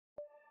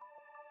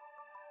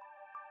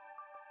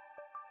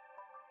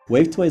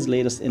Wave2A's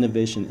latest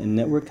innovation in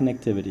network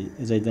connectivity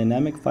is a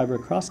dynamic fiber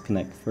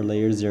cross-connect for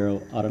Layer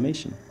 0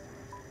 automation.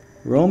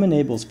 Roam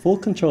enables full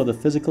control of the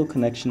physical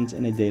connections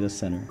in a data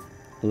center,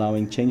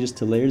 allowing changes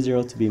to Layer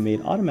 0 to be made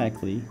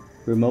automatically,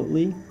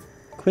 remotely,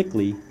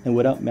 quickly, and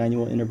without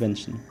manual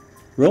intervention.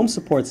 Roam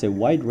supports a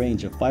wide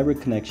range of fiber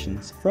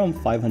connections from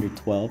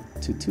 512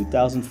 to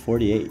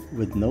 2048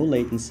 with no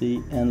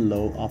latency and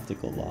low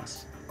optical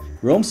loss.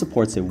 Roam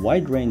supports a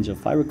wide range of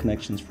fiber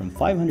connections from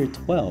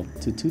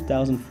 512 to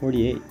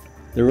 2048.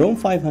 The Roam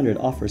 500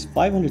 offers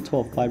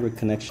 512 fiber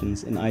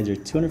connections in either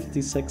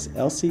 256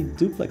 LC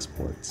duplex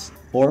ports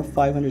or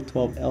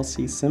 512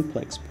 LC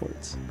simplex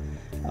ports,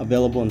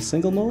 available in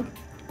single mode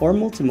or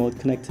multi-mode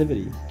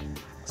connectivity.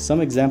 Some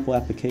example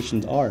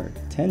applications are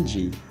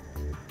 10G,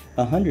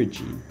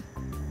 100G,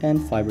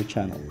 and fiber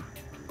channel.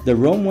 The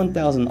Roam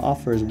 1000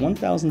 offers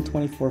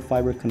 1024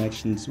 fiber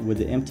connections with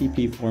the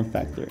MTP form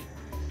factor.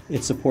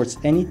 It supports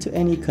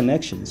any-to-any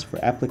connections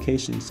for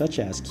applications such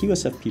as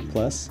QSFP+,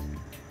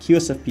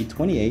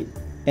 QSFP28,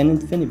 and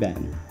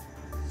InfiniBand.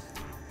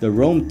 The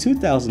Roam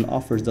 2000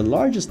 offers the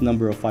largest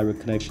number of fiber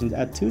connections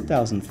at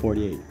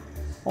 2048,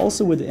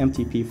 also with the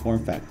MTP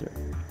form factor.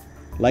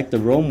 Like the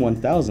Roam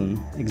 1000,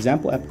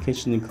 example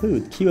applications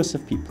include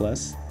QSFP+,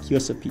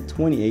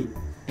 QSFP28,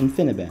 and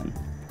InfiniBand.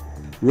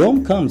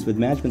 Roam comes with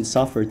management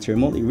software to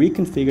remotely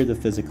reconfigure the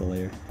physical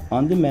layer,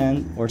 on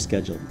demand or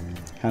scheduled,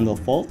 handle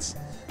faults,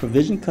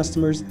 provision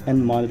customers,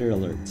 and monitor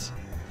alerts.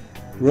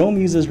 Roam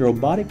uses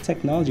robotic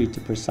technology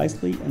to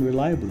precisely and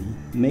reliably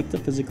make the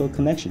physical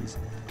connections.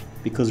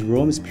 Because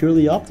Roam is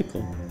purely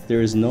optical,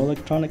 there is no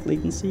electronic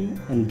latency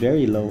and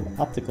very low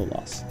optical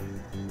loss.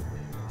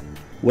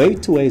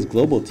 Wave2A's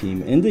global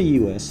team in the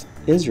US,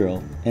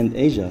 Israel, and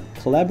Asia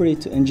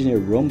collaborate to engineer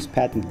Roam's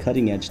patent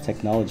cutting-edge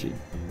technology,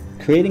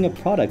 creating a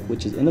product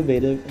which is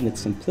innovative in its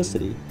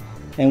simplicity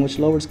and which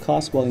lowers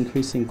costs while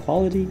increasing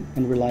quality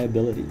and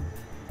reliability.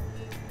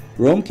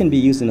 Roam can be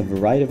used in a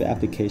variety of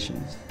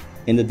applications.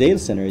 In the data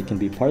center, it can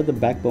be part of the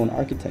backbone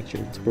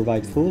architecture to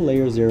provide full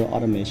Layer 0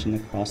 automation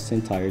across the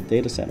entire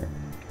data center.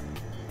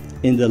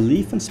 In the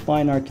leaf and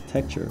spine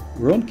architecture,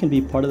 Roam can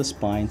be part of the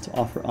spine to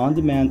offer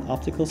on-demand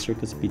optical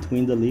circuits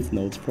between the leaf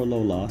nodes for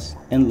low loss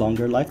and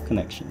longer life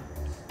connection.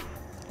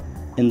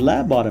 In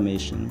lab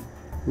automation,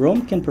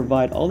 Roam can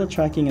provide all the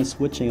tracking and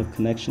switching of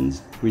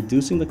connections,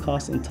 reducing the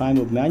cost and time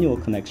of manual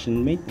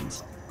connection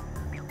maintenance.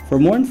 For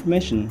more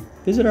information,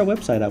 visit our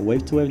website at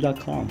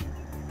wave2wave.com.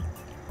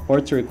 Or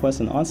to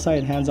request an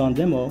on-site hands-on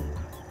demo,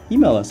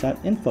 email us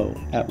at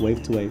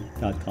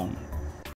info@wave2wave.com.